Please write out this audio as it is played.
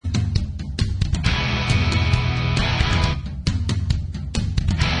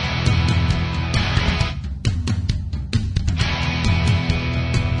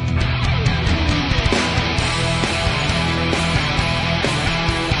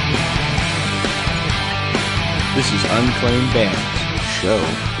This is Unclaimed Bands, Show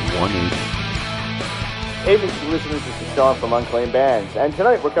 180. Hey, Mr. listeners, this is Sean from Unclaimed Bands, and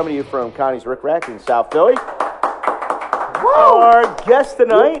tonight we're coming to you from Connie's Rick Rack in South Philly. Our guest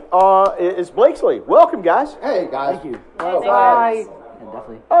tonight is Blakesley. Welcome, guys. Hey, guys. Thank you. Oh, Hi. Yeah,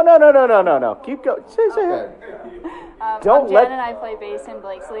 definitely. Oh, no. Keep going. Say Okay. Don't I'm let- Jen and I play bass in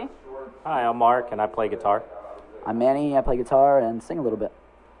Blakesley. Hi, I'm Mark, and I play guitar. I'm Manny. I play guitar and sing a little bit.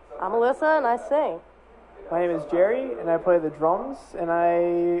 I'm Alyssa and I sing. My name is Jerry, and I play the drums, and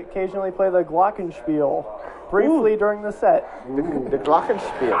I occasionally play the glockenspiel briefly during the set. the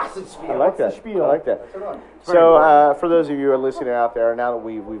Glockenspiel. I like that. Glockenspiel. I like that. So, for those of you who are listening out there, now that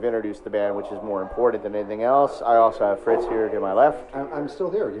we've introduced the band, which is more important than anything else, I also have Fritz here to my left. I'm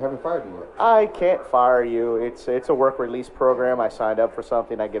still here. You haven't fired me yet. I can't fire you. It's a work release program. I signed up for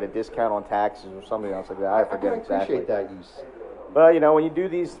something. I get a discount on taxes or something else like that. I forget can exactly. appreciate that use. But, when you do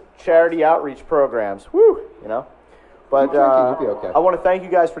these charity outreach programs, But Keep drinking, you'll be okay. I want to thank you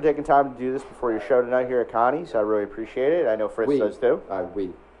guys for taking time to do this before your show tonight here at Connie's. I really appreciate it. I know Fritz does too. We.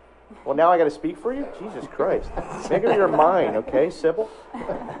 Well, now I got to speak for you? Jesus Christ. Make up your mind, okay, Sybil?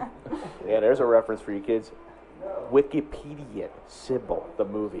 Yeah, there's a reference for you kids. Wikipedia, Sybil, the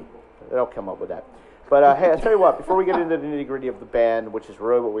movie. They'll come up with that. But, hey, I'll tell you what, before we get into the nitty-gritty of the band, which is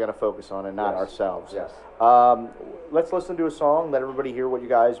really what we're going to focus on and not ourselves. Yes. Let's listen to a song, let everybody hear what you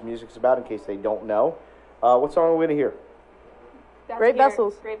guys' music's about in case they don't know. What song are we going to hear? Great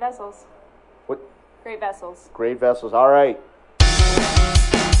Vessels. Great Vessels. What? Great Vessels. Great Vessels. All right.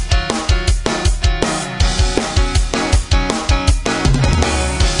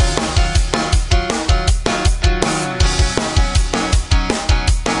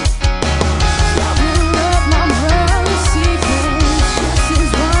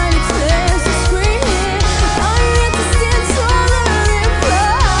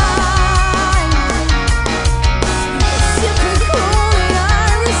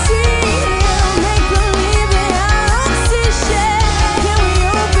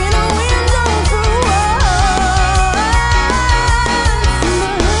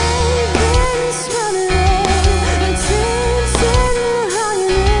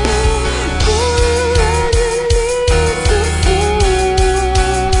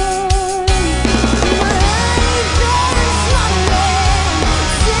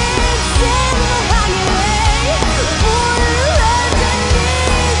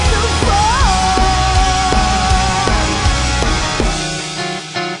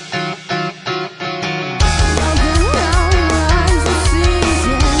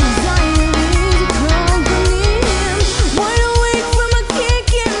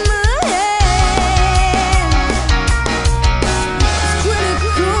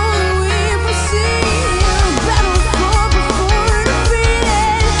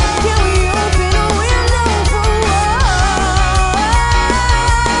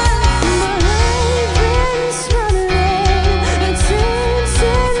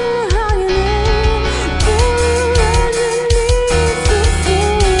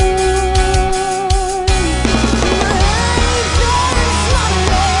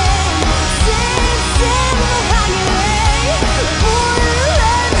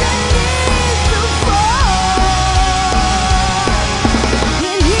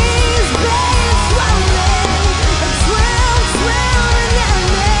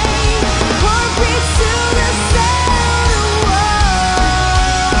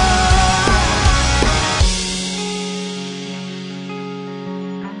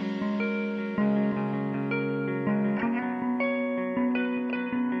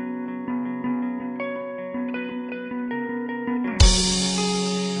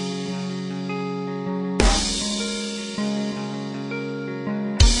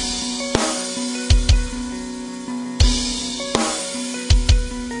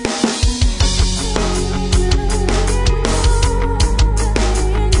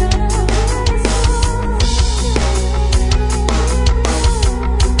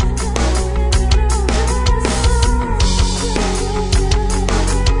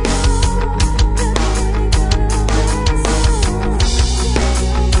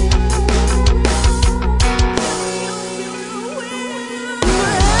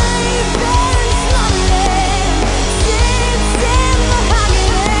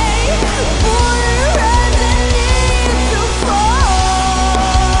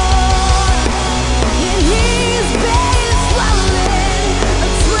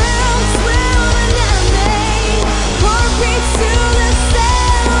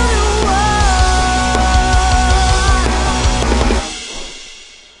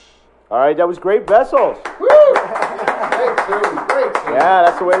 All right, that was Great Vessels. Woo! Great tune. Yeah,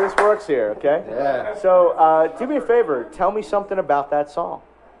 that's the way this works here, okay? Yeah. So, do me a favor. Tell me something about that song.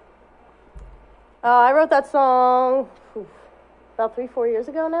 I wrote that song about 3-4 years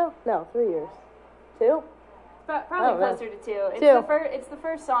ago now. No, 3 years. 2. But probably Oh, man. closer to 2. It's 2. it's the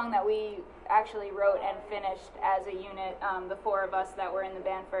first song that we actually wrote and finished as a unit. The 4 of us that were in the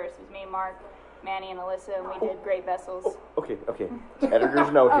band first. It was me, Mark, Manny, and Alyssa, and we did Great Vessels. Okay.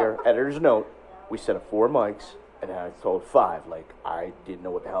 Editor's note here. Editor's note. We set up 4 mics, and I told 5, like, I didn't know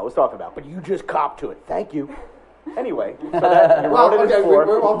what the hell I was talking about, but you just copped to it. Thank you. Anyway, so that, you Well, wrote it okay, in 4.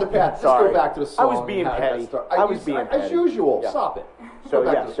 we're off the path. Let's Sorry. go back to the song. I was being and how petty. that started. I was being As petty. usual. Yeah. Stop it. So,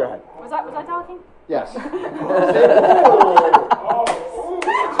 back to yes, the go song. ahead. Was I talking? Yes.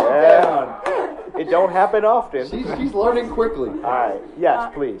 Yeah. It don't happen often. She's learning quickly. All right. Yes,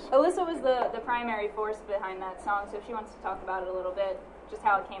 please. Alyssa was the primary force behind that song, so if she wants to talk about it a little bit, just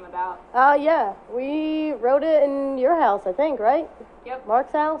how it came about. Yeah, we wrote it in your house, I think, right? Yep.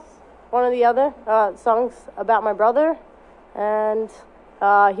 Mark's house. One or the other. Songs about my brother, and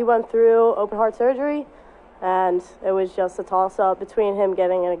he went through open heart surgery, and it was just a toss-up between him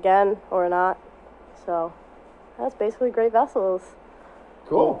getting it again or not. So that's basically Great Vessels.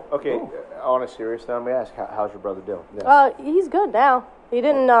 Cool. Okay. Cool. On a serious note, let me ask, how's your brother doing? He's good now. He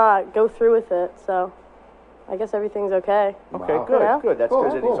didn't go through with it, so I guess everything's okay. Okay, Wow. good, Yeah. good. That's Cool,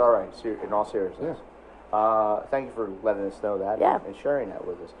 good that he's cool. all right, in all seriousness. Thank you for letting us know that Yeah. and sharing that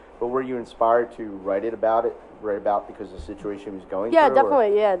with us. But were you inspired to write about because of the situation he was going Yeah, through?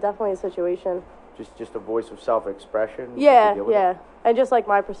 definitely a situation. Or just a voice of self-expression? Yeah, to deal with yeah. it? And just like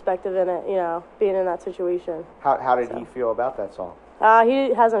my perspective in it, being in that situation. How did he feel about that song?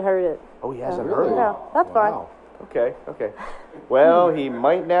 He hasn't heard it. Oh, he hasn't Really? heard it? No, that's fine. Wow. Okay. Well, he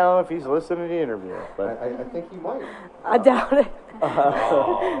might now if he's listening to the interview. But I think he might. I doubt it.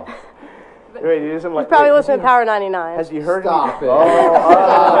 wait, he doesn't like. He's probably wait, listening to Power 99. Has he heard Stop any- it.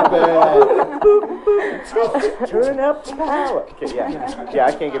 Oh, Stop it. turn up the power. Okay, yeah,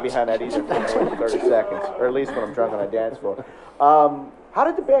 I can't get behind that either for more than 30 seconds, or at least when I'm drunk on a dance floor. How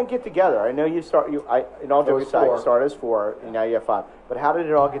did the band get together? I know in all joking was aside, you 4. started as 4, and now you have 5. But how did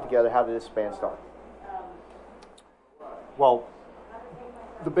it all get together? How did this band start? Well,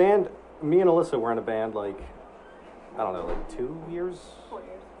 the band, me and Alyssa were in a band like 2 years? 4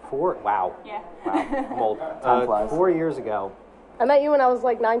 years. 4? Wow. Yeah. Wow. I'm old. Time flies. 4 years ago. I met you when I was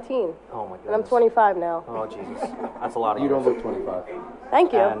like 19, Oh my goodness. and I'm 25 now. Oh Jesus. That's a lot of You years. don't look 25.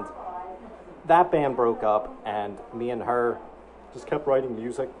 Thank you. And that band broke up, and me and her just kept writing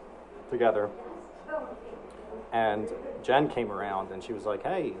music together. And Jen came around, and she was like,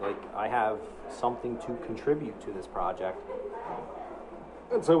 hey, I have something to contribute to this project.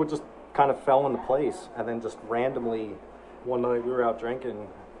 And so it just kind of fell into place. And then just randomly, one night we were out drinking, and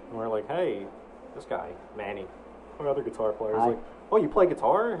we were like, hey, this guy, Manny, our other guitar player, is Hi. like, oh, you play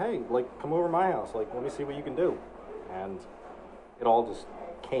guitar? Hey, come over to my house. Let me see what you can do. And it all just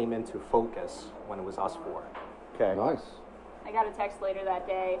came into focus when it was us 4. Okay. Nice. I got a text later that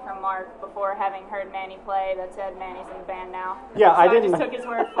day from Mark before having heard Manny play that said Manny's in the band now. Yeah, so I I didn't. just took his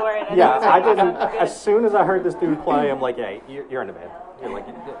word for it. And Yeah, was I like, didn't. "Good." As soon as I heard this dude play, I'm like, hey, you're in the band. You're like,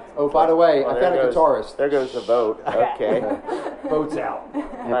 Oh, by the way, Well, I found a goes- guitarist. There goes the vote. Okay. Votes out. I All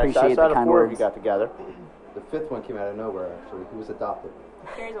right, so appreciate outside the of kind 4 of words. you got together. The 5th one came out of nowhere, actually. He was adopted.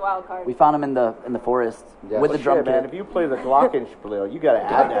 Here's a wild card. We found him in the forest Yeah. with Well, the drum Shit, man, kit. if you play the Glockenspiel, you got to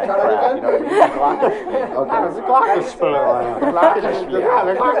add that Cut it crap. again? You know what I mean?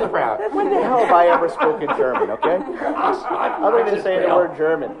 Glockenspiel. When the hell have I ever spoken German? Okay. Other than saying the word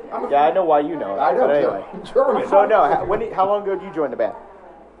German. Yeah, I know why you know it. I know, But anyway. German. So no, how long ago did you join the band?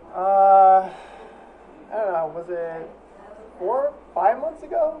 I don't know. Was it 4, 5 months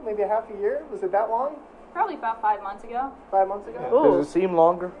ago? Maybe a half a year? Was it that long? Probably about 5 months ago. 5 months ago? Does it seem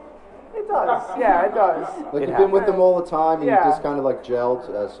longer? It does. Yeah, it does. Like It you've been with them all the time, and Yeah. you just kind of like gelled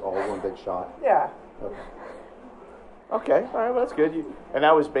as all one big shot. Yeah. Okay. Okay, all right, well, that's good. And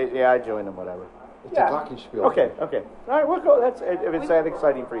that was I joined them, whatever. It's Yeah. a glockenspiel. Okay. All right, we'll go. That's if it's that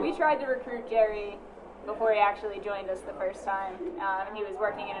exciting for We you. tried to recruit Jerry before he actually joined us the first time. He was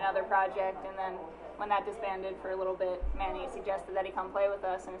working in another project, and then when that disbanded for a little bit, Manny suggested that he come play with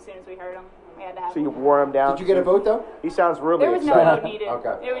us, and as soon as we heard him, we had to have So him. you wore him down. Did you get a vote though? He sounds really There was no excited. vote needed.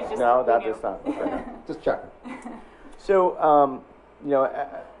 Okay. It was just No, we not knew. this time. Okay. Just checking. So,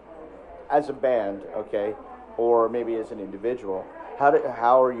 as a band, okay, or maybe as an individual,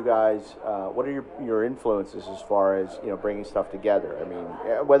 how are you guys? What are your influences as far as bringing stuff together? I mean,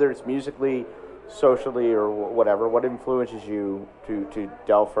 whether it's musically, socially, or whatever. What influences you to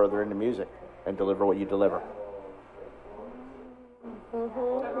delve further into music and deliver what you deliver?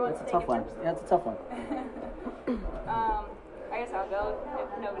 Everyone's That's a tough one. Yeah, it's a tough one. I guess I'll go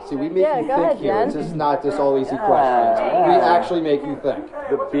if nobody's See, we ready. make Yeah, you go think ahead, here. Jen. It's just not just all easy questions. We actually make you think.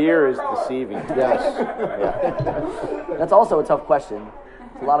 The beer is deceiving. Yes. Yeah. That's also a tough question.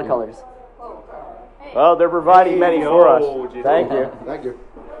 It's a lot of colors. Hey, Well, they're providing many for us. Thank you. Thank you.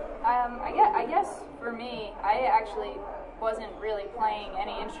 I guess for me, I actually wasn't really playing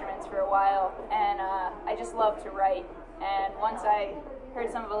any instruments for a while, and I just love to write. And once I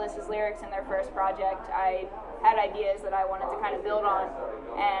heard some of Alyssa's lyrics in their first project, I had ideas that I wanted to kind of build on,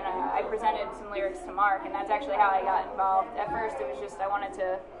 and I presented some lyrics to Mark, and that's actually how I got involved. At first, it was just I wanted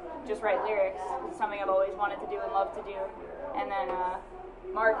to just write lyrics. It's something I've always wanted to do and love to do. And then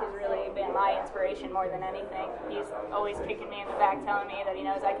Mark has really been my inspiration more than anything. He's always kicking me in the back, telling me that he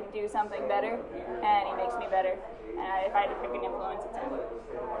knows I can do something better, and he makes me better. And if I had to pick an influence, it's him.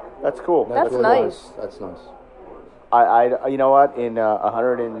 That's cool. That's really nice. That's nice. I you know what? In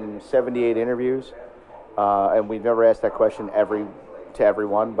 178 interviews, and we've never asked that question to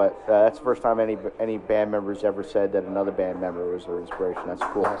everyone, but that's the first time any band members ever said that another band member was their inspiration. That's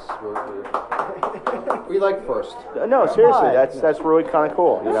cool. Yes, we like first. No, seriously, that's really kind of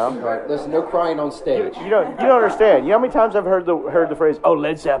cool. You know. All right, there's no crying on stage. You don't understand. You know how many times I've heard the phrase, "Oh,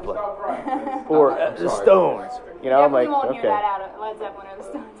 Led Zeppelin," or the Stones. You know, I'm Definitely like, won't hear that okay. out of Led Zeppelin or the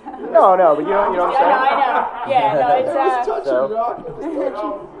Stones. No, but you know what I'm saying. I know. Yeah, no, it's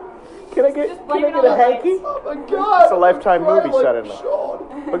So- Can I get Just blame it on a the hanky? lights. Oh my God! It's a Lifetime movie suddenly.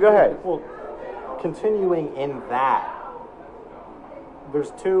 But go ahead. Well, continuing in that,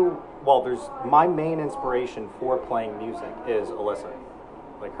 there's my main inspiration for playing music is Alyssa.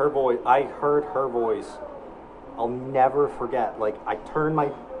 Like her voice, I heard her voice. I'll never forget. Like I turned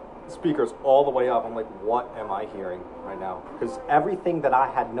my speakers all the way up. I'm like, what am I hearing right now? Because everything that I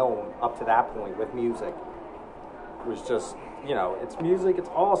had known up to that point with music was just, it's music, it's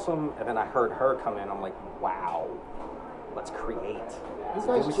awesome. And then I heard her come in. I'm like, wow, let's create. You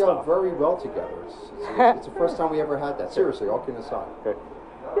guys gel very well together. It's the first time we ever had that. Seriously, all kidding aside. Okay.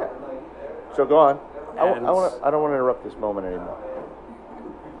 Yeah. So go on. I And- don't want to interrupt this moment anymore.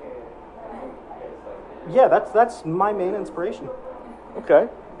 Yeah, that's my main inspiration. Okay.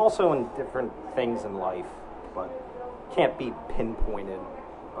 Also in different things in life, but can't be pinpointed.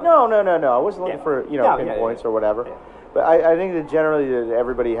 But No. I wasn't looking Yeah. for Yeah, pinpoints yeah. or whatever. Yeah. But I think that generally that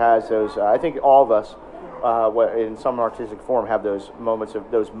everybody has those. I think all of us, in some artistic form, have those moments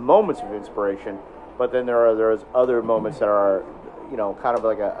of inspiration. But then there's other moments that are, kind of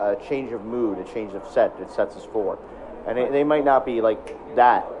like a change of mood, a change of set that sets us forward. And they might not be like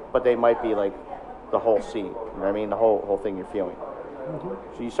that, but they might be like the whole scene. You know what I mean? The whole thing you're feeling.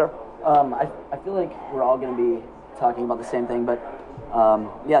 Mm-hmm. So you, sir? I feel like we're all going to be talking about the same thing, but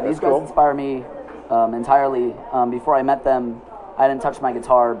these That's guys cool. inspire me entirely. Before I met them, I hadn't touched my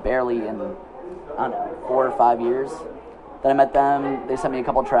guitar barely in, 4 or 5 years. Then I met them, they sent me a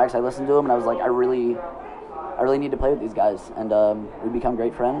couple tracks, I listened to them, and I was like, I really need to play with these guys. And we become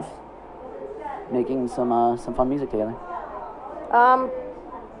great friends, making some fun music together.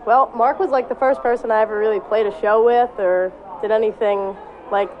 Well, Mark was like the first person I ever really played a show with or did anything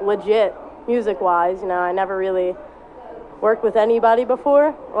like legit music-wise. I never really worked with anybody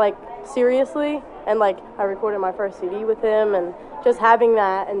before, like seriously. And like I recorded my first CD with him, and just having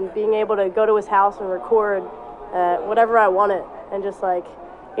that and being able to go to his house and record whatever I wanted, and just like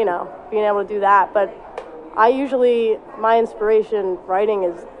being able to do that. But my inspiration writing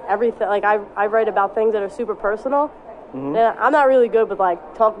is everything. Like I write about things that are super personal. Mm-hmm. And I'm not really good with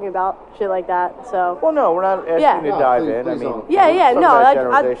like talking about shit like that. So Well, no, we're not asking Yeah. you to No, dive please- in. please I mean, don't. yeah, some no, kind of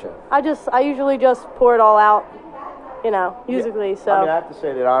generalization. I usually just pour it all out, musically. So I mean, I have to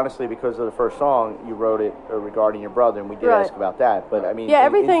say that honestly, because of the first song, you wrote it regarding your brother, and we did Right. ask about that. But I mean, yeah, in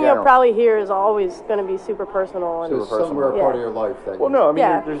everything you'll general- probably hear is always going to be super personal. So And it's somewhere a Yeah. part of your life that Well, no, I mean,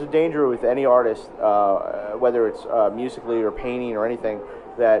 Yeah. there's a danger with any artist, whether it's musically or painting or anything,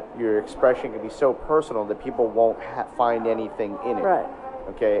 that your expression can be so personal that people won't find anything in it. Right.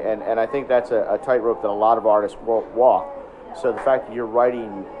 Okay, and I think that's a tightrope that a lot of artists walk. So the fact that you're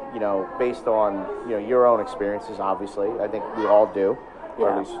writing, based on your own experiences, obviously, I think we all do, or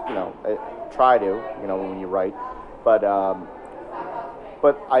at Yeah. least try to, when you write. But I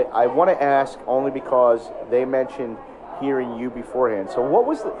want to ask only because they mentioned hearing you beforehand. So what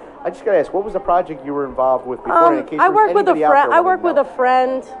was I just gotta ask, what was the project you were involved with beforehand? In case I there's work with a anybody out friend. there I work wanting with to a know.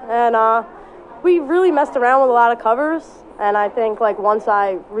 friend, and we really messed around with a lot of covers. And I think like once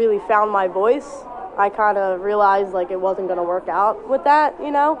I really found my voice, I kind of realized like it wasn't going to work out with that,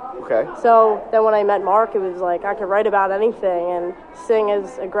 Okay. So then when I met Mark, it was like I could write about anything and sing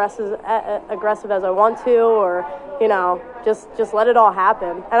as aggressive as I want to, or just let it all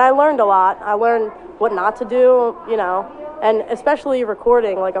happen. And I learned a lot. I learned what not to do, and especially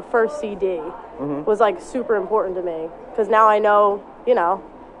recording like a first CD was like super important to me because now I know, you know.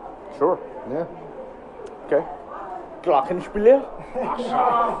 Sure. Yeah. Okay. Glockenspiel.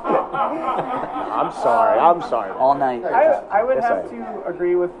 I'm sorry. All night. I would Yes, have I- to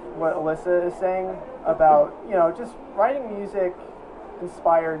agree with what Alyssa is saying about, you know, just writing music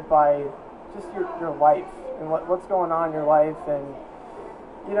inspired by just your life and what's going on in your life. And,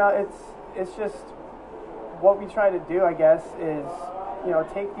 you know, it's just what we try to do, I guess, is, you know,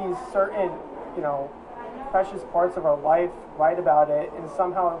 take these certain, you know, precious parts of our life, write about it, and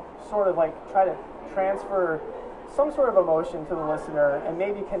somehow sort of like try to transfer some sort of emotion to the listener and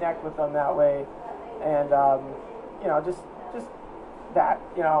maybe connect with them that way. And, you know, just that,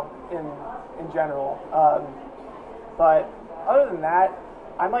 you know, in general. But other than that,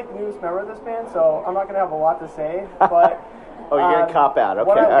 I'm like the newest member of this band, so I'm not going to have a lot to say. But Oh, you're going to cop out. Okay.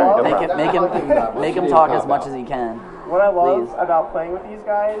 what I All love- right, no Make problem. him talk as much as he can. What I love Please. about playing with these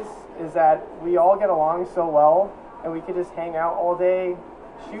guys is that we all get along so well, and we could just hang out all day,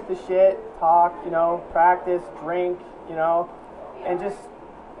 shoot the shit, talk, you know, practice, drink, you know, and just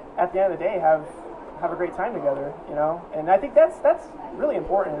at the end of the day have a great time together, you know. And I think that's really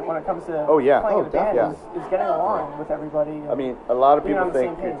important when it comes to Oh, yeah. playing Oh, in a band definitely. is getting along with everybody. and I mean, a lot of being people on the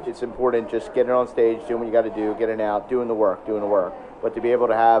think same page. it's important just getting on stage, doing what you got to do, getting out, doing the work. But to be able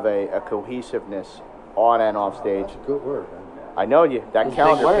to have a cohesiveness on and off stage, That's a good word, man. I know you. That Big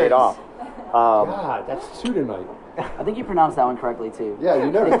calendar paid words. off. God, that's two tonight. I think you pronounced that one correctly too. Yeah,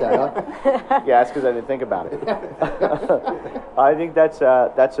 you noticed that, huh? Yeah, that's because I didn't think about it. I think that's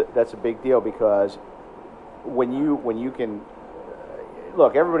a big deal because when you can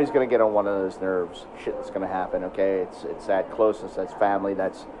look, everybody's going to get on one another's nerves. Shit that's going to happen. Okay, it's that closeness, that's family,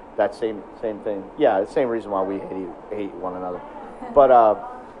 that's that same thing. Yeah, the same reason why we hate one another.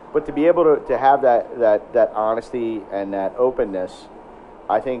 But to be able to have that honesty and that openness,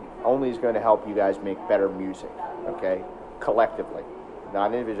 I think only is going to help you guys make better music. Okay, collectively,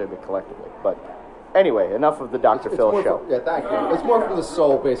 not individually, but collectively. But anyway, enough of the Dr. It's Phil more show. Yeah, thank you. It's more for the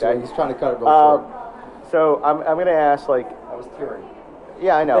soul, basically. Okay. He's trying to cut it real short. So I'm going to ask, like, I was tearing.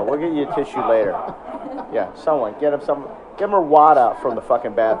 yeah, I know. We'll get you a tissue later. Yeah, someone get him a wada from the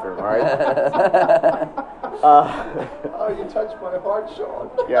fucking bathroom. All right. Oh, you touched my heart, Sean.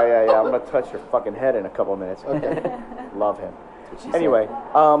 Yeah. I'm gonna touch your fucking head in a couple of minutes. Okay. Love him. Anyway,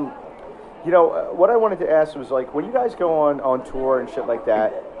 what I wanted to ask was, like, when you guys go on tour and shit like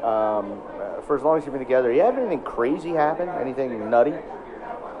that, for as long as you've been together, you have anything crazy happen? Anything nutty?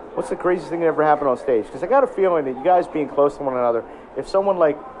 What's the craziest thing that ever happened on stage? Because I got a feeling that you guys being close to one another, if someone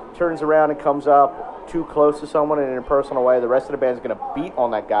like turns around and comes up too close to someone in a personal way, the rest of the band's gonna beat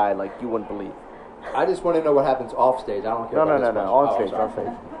on that guy like you wouldn't believe. I just want to know what happens off stage. I don't care. No. about this much. On Oh, stage, sorry. on stage.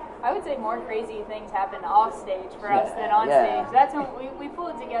 I would say more crazy things happen off stage for us than on Yeah. stage. That's when we pull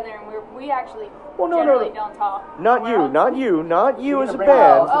it together and we actually No. generally don't talk. Not When you, we're on- not you as a bring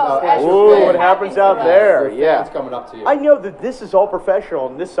band. as Ooh, a what fan. happens out Happens there? Your Yeah. fans coming up to you. I know that this is all professional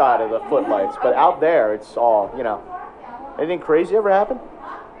on this side of the footlights, but out there it's all, Anything crazy ever happen?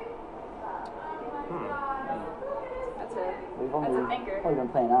 That's a thinker. We've been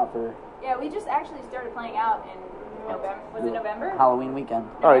playing out for Yeah, we just actually started playing out in November. Was it November? Halloween weekend.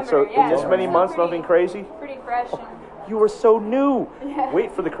 All right, so November, yeah, in this so many it's months, pretty- nothing crazy? Pretty fresh. And You were so new. Yeah.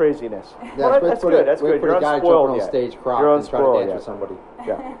 Wait for the craziness. Yeah, Well, wait that's for good. the- That's wait good. for You're the guy unspoiled jumping on yet. stage cropped You're and trying to unspoiled dance yet. with somebody.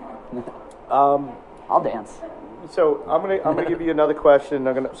 Yeah. I'll dance. So I'm gonna give you another question.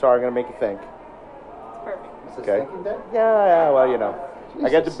 I'm gonna make you think. it's perfect. Is this Okay. thinking day? Yeah. Well, I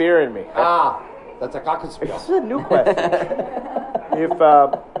got the Jesus. beer in me. Ah, that's a This glockenspiel. is a new question.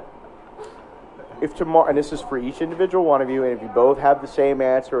 If tomorrow, and this is for each individual one of you, and if you both have the same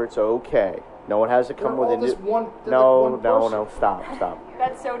answer, it's okay. No one has to come They're all with this one- they're No, like one no. Stop.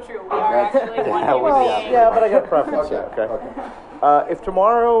 That's so true. We are actually one human being. Yeah, but I got preference. Okay. Okay. If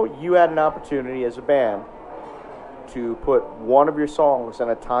tomorrow you had an opportunity as a band to put one of your songs in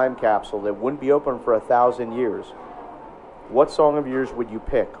a time capsule that wouldn't be open for 1,000 years, what song of yours would you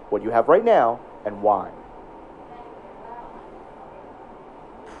pick? What you have right now, and why?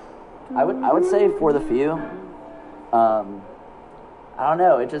 I would say For the Few. I don't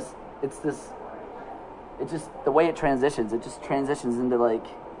know. It's just the way it transitions. It just transitions into like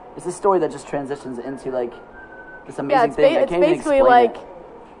it's a story that just transitions into like this amazing Yeah, it's, thing. I it's can't even basically explain like it.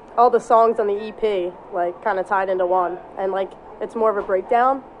 all the songs on the EP, like kind of tied into one, and like it's more of a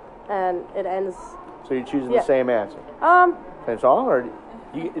breakdown, and it ends. So you're choosing Yeah. the same answer. Same song, or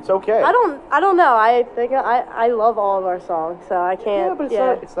it's okay. I don't know. I think I love all of our songs, so I can't.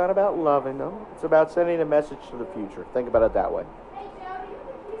 Yeah, but it's not about loving them. It's about sending a message to the future. Think about it that way.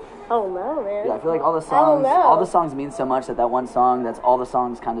 Oh no, man. Yeah, I feel like all the songs mean so much that one song that's all the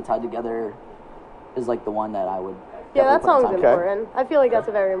songs kind of tied together is like the one that I would. Yeah, that definitely song's put on top. important. I feel like that's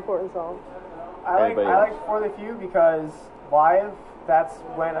a very important song. I Anybody like For the Few because live, that's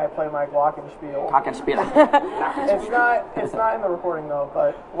when I play my glockenspiel. Glockenspiel. It's not in the recording though,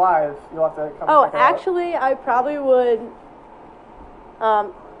 but live you'll have to come. Oh, check it out. actually, I probably would.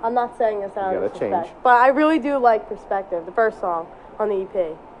 I'm not saying this out You of gotta respect, change. but I really do like Perspective, the first song on the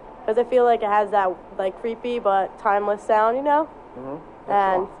EP, because I feel like it has that like creepy but timeless sound, you know. Mm-hmm.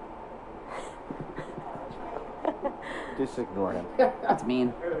 And Just ignore him. That's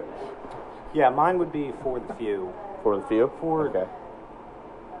mean. Yeah, mine would be For the Few. For the few? For- Okay.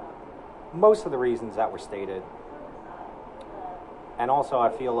 Most of the reasons that were stated. And also I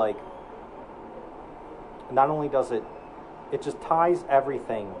feel like not only does it just ties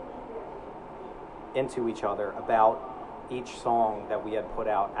everything into each other about each song that we had put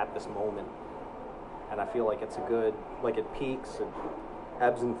out at this moment. And I feel like it's a good, like it peaks, it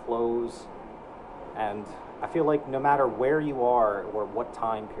ebbs and flows. And I feel like no matter where you are or what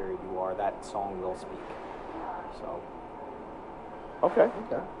time period you are, that song will speak. So. Okay.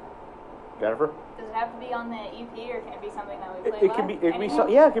 Okay. Jennifer? Does it have to be on the EP, or can it be something that we play It live? can be. It can be. Anything?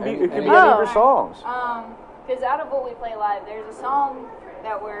 Yeah, it can be. It can be Any- any of your songs. Because out of what we play live, there's a song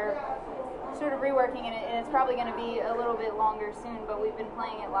that we're sort of reworking, and it's probably going to be a little bit longer soon. But we've been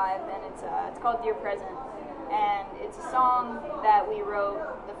playing it live, and it's called "Dear Present," and it's a song that we wrote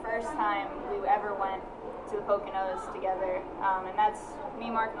the first time we ever went to the Poconos together, and that's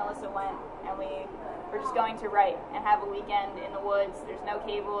me, Mark, and Alyssa went, and we were just going to write and have a weekend in the woods. There's no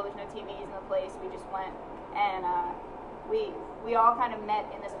cable, there's no TVs in the place. We just went, and we all kind of met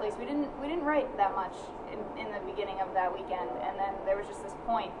in this place. We didn't write that much in the beginning of that weekend, and then there was just this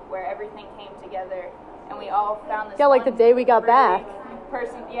point where everything came together, and we all found this. Yeah, like the one day we got really back.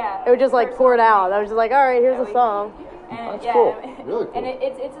 Yeah. it would just like pour it out. I was just like, all right, here's Yeah, a song. And That's yeah, cool. Really cool. And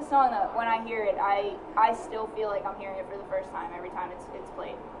it's a song that when I hear it, I still feel like I'm hearing it for the first time every time it's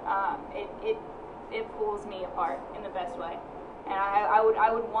played. It pulls me apart in the best way, and I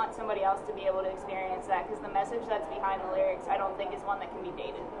would want somebody else to be able to experience that, because the message that's behind the lyrics I don't think is one that can be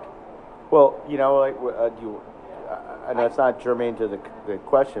dated. Well, you know, like I know it's not germane to the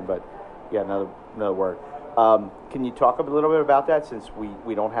question, but yeah, another word. Can you talk a little bit about that, since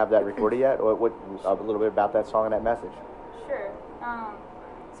we don't have that recorded yet? Or what a little bit about that song and that message? Sure.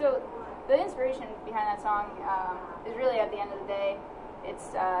 So the inspiration behind that song is really, at the end of the day,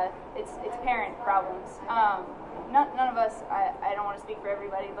 it's parent problems. None of us, I don't want to speak for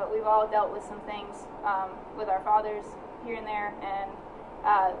everybody, but we've all dealt with some things with our fathers here and there, and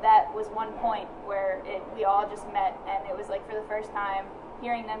that was one point where we all just met, and it was like for the first time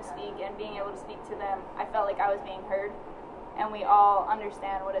hearing them speak and being able to speak to them, I felt like I was being heard, and we all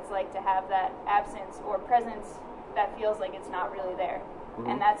understand what it's like to have that absence or presence that feels like it's not really there. Mm-hmm.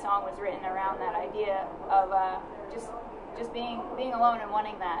 And that song was written around that idea of just being alone and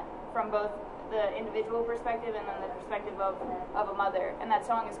wanting that from both the individual perspective and then the perspective of a mother. And that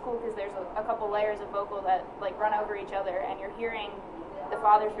song is cool because there's a couple layers of vocal that like run over each other, and you're hearing the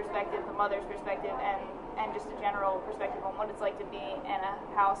father's perspective, the mother's perspective, and just a general perspective on what it's like to be in a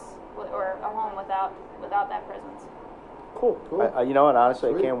house or a home without that presence. Cool. Cool. You know, and honestly,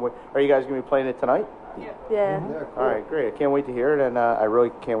 Sweet. I can't wait. Are you guys going to be playing it tonight? Yeah. Yeah. Yeah, cool. All right, great. I can't wait to hear it, and I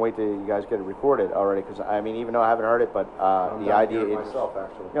really can't wait to you guys get it recorded already. Because I mean, even though I haven't heard it, but I'm the down idea, here myself,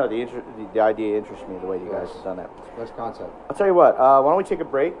 actually. no, the idea interests me the way you guys Yes. have done that. Nice concept. I'll tell you what. Why don't we take a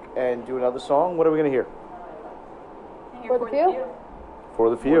break and do another song? What are we going to hear? And For the Few? For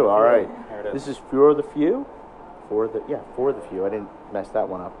the Few. All right. There it is. This is For the Few. For the Few. I didn't mess that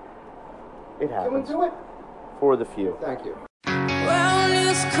one up. It happens. Can we do it? For the Few. Thank you. Well,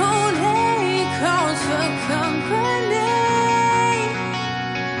 it's cold, hey, calls for company,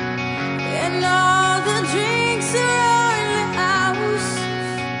 and all the drinks are in the house,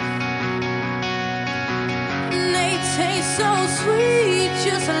 and they taste so sweet,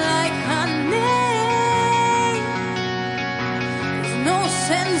 just like honey. There's no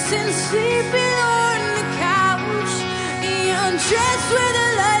sense in sleeping on the couch, you're dressed with the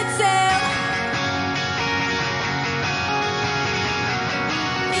lights out.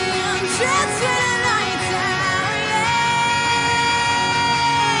 Just for the night out, yeah.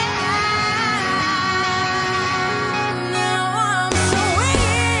 Now I'm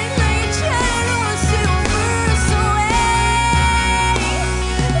swinging like channel silver sway.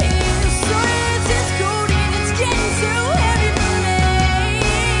 It's so it's cold and it's getting too heavy for me.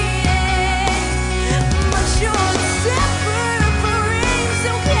 But you're separate for reasons.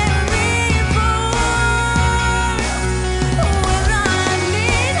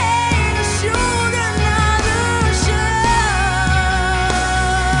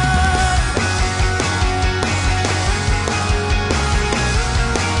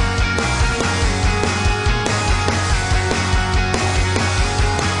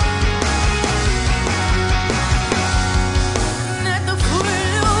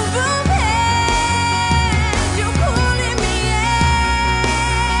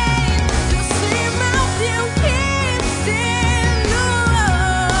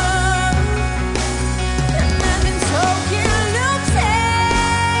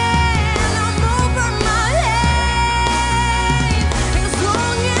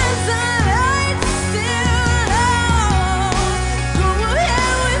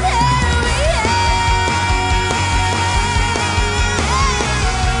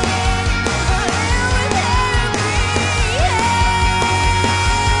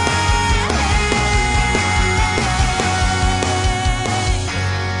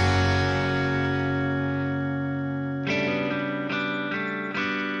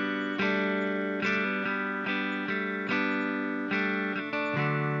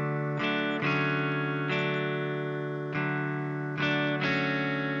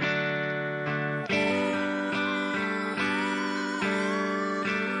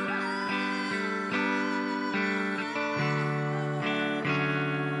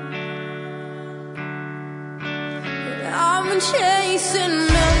 chasing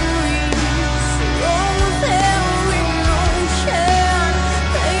memories wrong with every motion.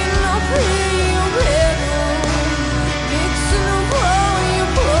 Ain't no clear rhythm, mixing up all your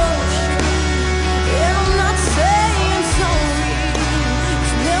potion. And I'm not saying sorry,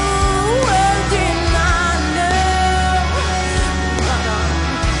 it's never a word in I know, but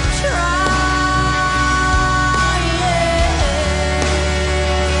I'm trying.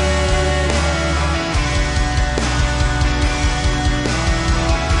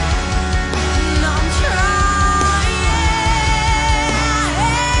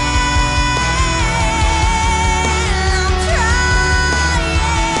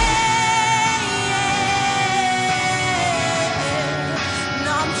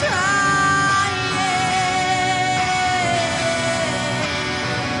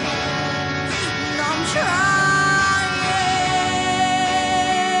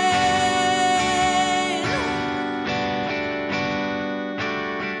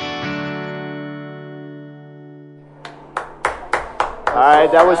 All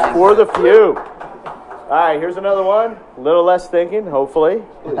right, that was For the Few. All right, here's another one. A little less thinking, hopefully.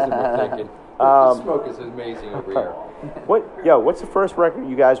 The smoke is amazing over here. What's the first record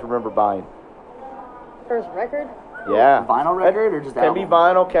you guys remember buying? First record? Yeah. Vinyl record or just Can be album?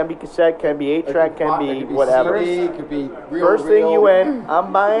 vinyl, can be cassette, can be 8-track, can be whatever. CD, it could be real. First thing you went,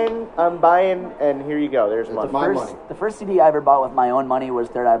 I'm buying, and here you go. There's It's money. my money. The first CD I ever bought with my own money was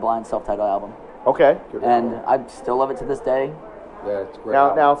Third Eye Blind's self-titled album, Okay. and I still love it to this day. Yeah, it's great.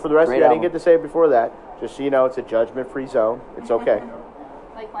 Now, for the rest of Great you, I didn't album. get to say it before that. Just so you know, it's a judgment-free zone. It's okay.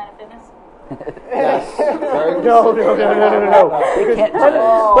 Like Planet Fitness. Yes. Very good. No. Because can't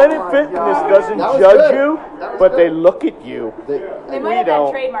Planet Fitness doesn't That was judge good. you, That was but good. they look at you. They We might have don't.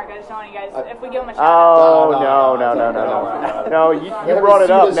 that trademark. I just don't want you guys. If we give them a shout out. Oh, no. You Haven't brought it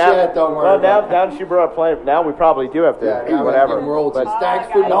seen up. us Now, yet, don't worry well, about now that she brought up Planet, now we probably do have to, Yeah, now whatever. we're royalties. But- Thanks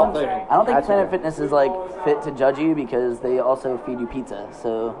Oh, for I got nothing. it. I don't think That's Planet okay. Fitness is like fit to judge you because they also feed you pizza.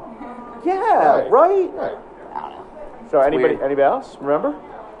 So Yeah, right? Right. I don't know. So anybody weird. else remember?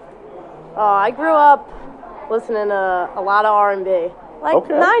 I grew up listening to a lot of R&B. Like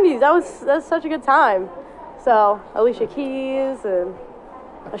Okay. 90s, that was such a good time. So Alicia Keys and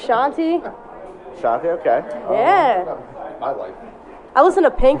Ashanti. Shanti, okay. Yeah. My life. I listened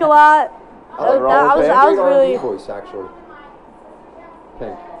to Pink a lot. Oh, they're all I was band? really voice, actually.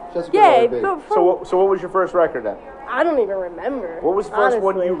 Pink. Just a good yeah. R&B. but So what was your first record then? I don't even remember. What was the first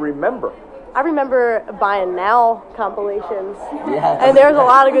one honestly. you remember? I remember buying Now compilations, Yeah. and there's a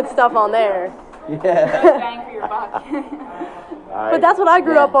lot of good stuff on there. Yeah. Bang for your buck. But that's what I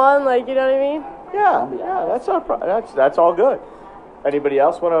grew Yeah. up on. Like, you know what I mean? Yeah, that's not that's all good. Anybody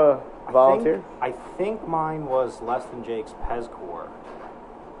else want to volunteer? I think mine was Less Than Jake's Pezcore.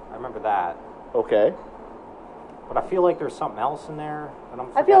 I remember that. Okay. But I feel like there's something else in there that I'm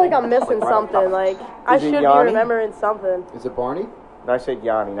I feel like forgetting. I'm missing Like, right off the something. top- Like, I Is it should be Yanni? remembering something. Is it Barney? And I said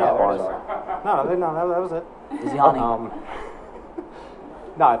Yanni, Yeah, not there's- Barney. No, that was it. Is Yanni?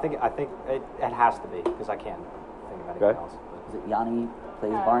 No, I think it has to be because I can't think of anything Okay. else. Is it Yanni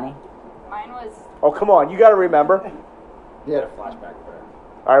plays Barney? Mine was. Oh, come on. You got to remember. He had a flashback there.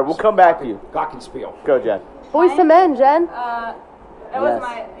 All right, we'll come back to you. Glockenspiel. Go, Jen. Boys to Men, Jen. That Yes. was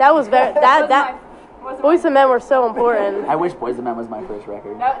my. That was very that wasn't Boys my- to Men were so important. I wish Boys II Men was my first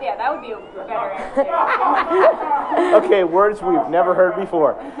record. that would be a better answer. Okay, words we've never heard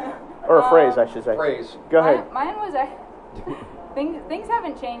before. Or a phrase, I should say. Phrase. Go ahead. Mine was. Things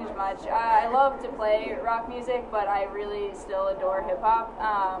haven't changed much. I love to play rock music, but I really still adore hip hop.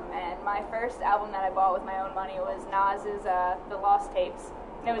 And my first album that I bought with my own money was Nas's The Lost Tapes.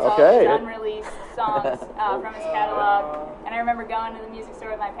 And it was Okay. all his unreleased songs from his catalog. And I remember going to the music store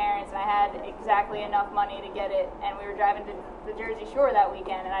with my parents, and I had exactly enough money to get it. And we were driving to the Jersey Shore that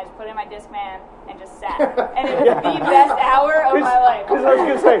weekend, and I just put in my Discman and just sat. And it was the best hour of my life. Because I was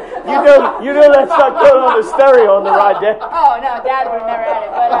going to say, you know that's not going on the stereo on the ride down. Oh no, Dad would have never had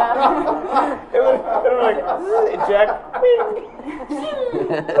it, but It was like, Jack.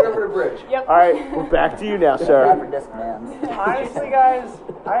 Right over the bridge. yep. All right, we're back to you now, sir. Rapper Discman. Honestly, guys,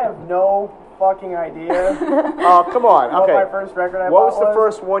 I have no fucking idea Oh, come on. what my Okay. first record I What bought was the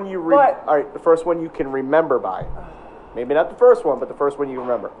first one you But- all right, the first one you can remember by? Maybe not the first one, but the first one you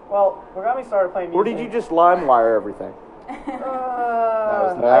remember. Well, what got me started playing music? Or did you just LimeWire everything?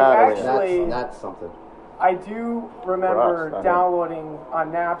 Actually, That's something. I do remember For us, downloading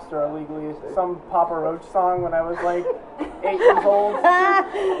on Napster illegally some Papa Roach song when I was like 8 years old.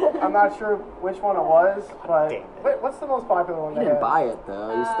 I'm not sure which one it was, but what's the most popular one? You they didn't had? buy it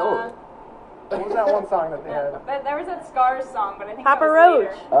though. You stole it. What was that one song that they had? But there was that Scars song, but I think Papa that was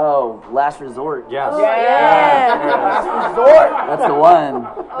Roach. later. Oh, Last Resort. Yes. Yeah. Last Resort. That's the one.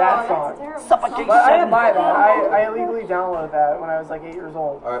 That song. That's a terrible Suffocation. But I didn't buy that. I illegally downloaded that when I was like 8 years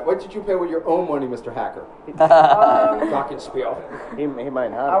old. All right, what did you pay with your own money, Mr. Hacker? Glockenspiel. He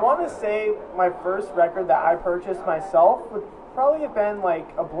might not. I want to say my first record that I purchased myself would probably have been like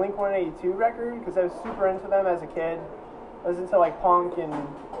a Blink-182 record because I was super into them as a kid. I was into like punk and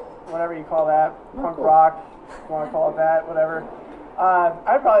whatever you call that, punk rock, if you want to call it that, whatever.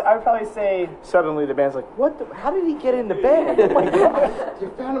 I'd probably say Suddenly the band's like, what? How did he get in the band? Oh my God. You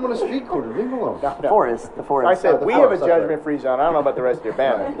found him on a street corner. Leave him alone. No. The Forest. I said, the we have a Forest, that's judgment-free zone. I don't know about the rest of your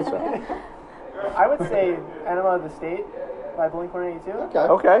band. So. I would say Enema of the State by Blink-182. Okay.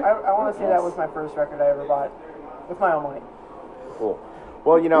 Okay. I want to say that was my first record I ever bought with my own money. Cool.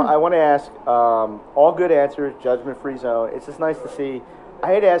 Well, I want to ask, all good answers, judgment-free zone. It's just nice to see. I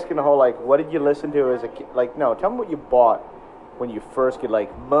hate asking the whole, like, what did you listen to as a kid? Like, no, tell me what you bought when you first get,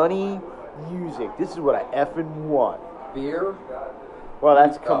 like, money, music. This is what I effing want. Beer. Well,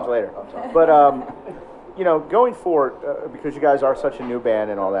 that comes later. But, going forward, because you guys are such a new band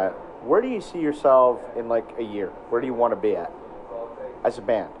and all that, where do you see yourself in, like, a year? Where do you want to be at as a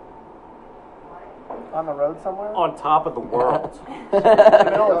band? On the road somewhere? On top of the world. In the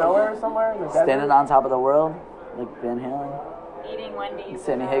middle of nowhere somewhere? In the desert? Standing on top of the world, like Van Halen. Eating Wendy's.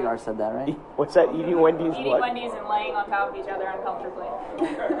 Sammy Hagar said that, right? What's that? Eating Wendy's? Eating What? Wendy's and laying on top of each other uncomfortably.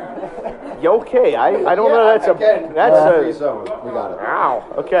 You okay? I don't know. That's Again, a. zone. We got it. Wow.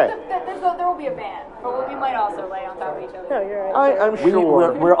 Okay. There will be a band, but we might also lay on top of each other. No, you're right. I'm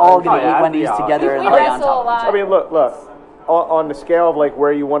sure. We're all going to yeah, eat Wendy's yeah. together and We lay on wrestle top a lot. I mean, look. On the scale of like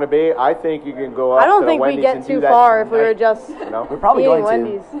where you want to be, I think you can go up. I don't to think we Wendy's get and do too that far if we were tonight, just We're probably eating going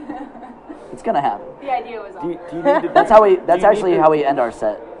Wendy's. to. It's going to happen. The idea was Do on. you need to? That's how we. do That's you need actually to- how we end our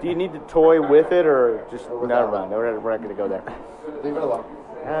set. Do you need to toy with it or just Or never without mind? We're not going to go there. Leave it alone.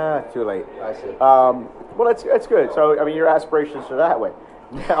 Too late. I see. Well, that's good. So I mean, your aspirations are that way.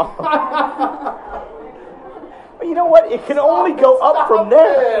 Now, but you know what? It can only go up from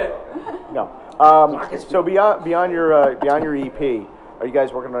there. No. So beyond your EP, are you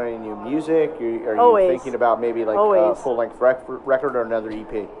guys working on any new music? Are you Always. thinking about maybe like a Always. full-length record or another E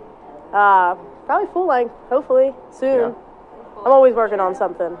EP? Probably full length, hopefully soon. Yeah. I'm always working on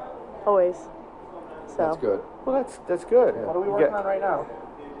something, always. So That's good. Well, that's good. What are we You working get- on right now?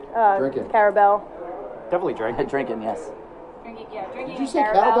 Drinking. Carabelle. Definitely drinking. Drinking, yes. Drinking Did you and say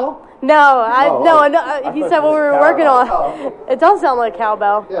Carabao. cowbell? No, Oh, no. He said what we were working on. It does sound like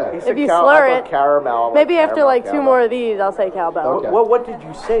cowbell. Yeah. He If said you I slur thought it, caramel. I'm maybe like, after caramel, like two caramel. more of these, I'll say cowbell. Okay. Well, what did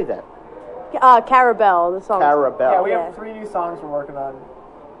you say then? Carabelle, the song. Carabelle. Yeah, we Yeah. have 3 new songs we're working on,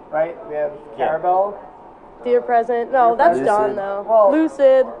 right? We have Yeah. Carabelle. Dear Present. No, that's Present. done Lucid. though. Well-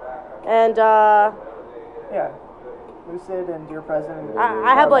 Lucid, and Yeah. Lucid and Dear President.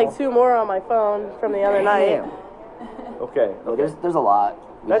 I have like 2 more on my phone from the other night. Okay. There's a lot.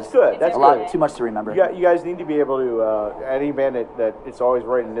 That's good. That's A good. lot. Too much to remember. You guys need to be able to. Any band that it's always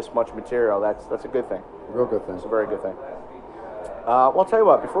writing this much material. That's a good thing. Real good thing. It's a very good thing. Well, I'll tell you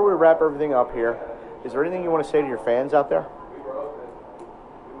what. Before we wrap everything up here, is there anything you want to say to your fans out there?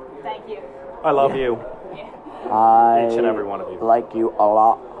 Thank you. I love you. I Each and every one of you. like you a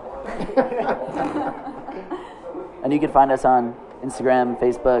lot. And you can find us on Instagram,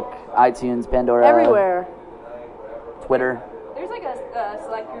 Facebook, iTunes, Pandora, Everywhere. Twitter. There's like a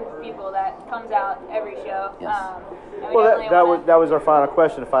select group of people that comes out every show. Yes. And we Well, definitely that wanna- was our final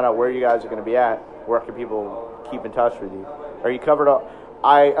question to find out where you guys are going to be at. Where can people keep in touch with you? Are you covered up?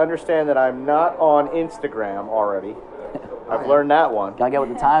 I understand that I'm not on Instagram already. I've learned that one. Gotta get with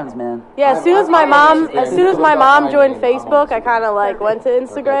the times, man. Yeah, as soon as my mom joined Facebook, Facebook, I kind of like went to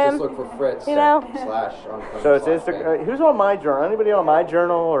Instagram. Just look for Fritz. You know? So it's Instagram. Who's on my journal? Anybody on my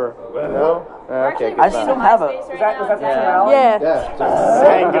journal or no? We're Okay. actually good I recording still on have a- MySpace Is right that now. the Tim Yeah. Allen? Yeah.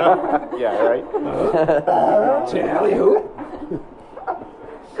 Yeah. Yeah, right. Tally who?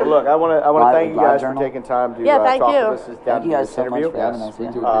 Well, look, I want to Live- thank you live guys journal? for taking time to Yeah, thank talk you. with us down Thank you to guys this so much interview. for having us. We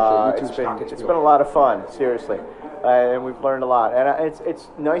Yeah. do appreciate you. It's too, been Shaq. a lot of fun, seriously, and we've learned a lot. And it's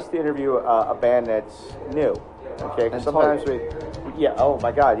nice to interview a band that's new. Okay, 'cause And sometimes tight. oh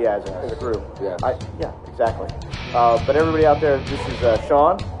my God, yeah, as a group. Yeah. Yeah, exactly. But everybody out there, this is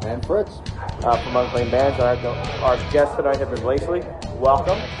Sean And Fritz. from Unclaimed Bands. Our guest tonight has been Blakely.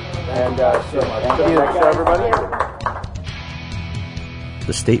 Welcome, and Thank you. thanks to everybody.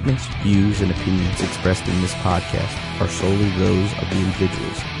 The statements, views, and opinions expressed in this podcast are solely those of the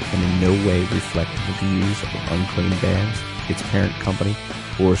individuals and in no way reflect the views of Unclaimed Bands, its parent company,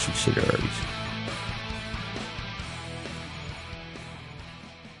 or subsidiaries.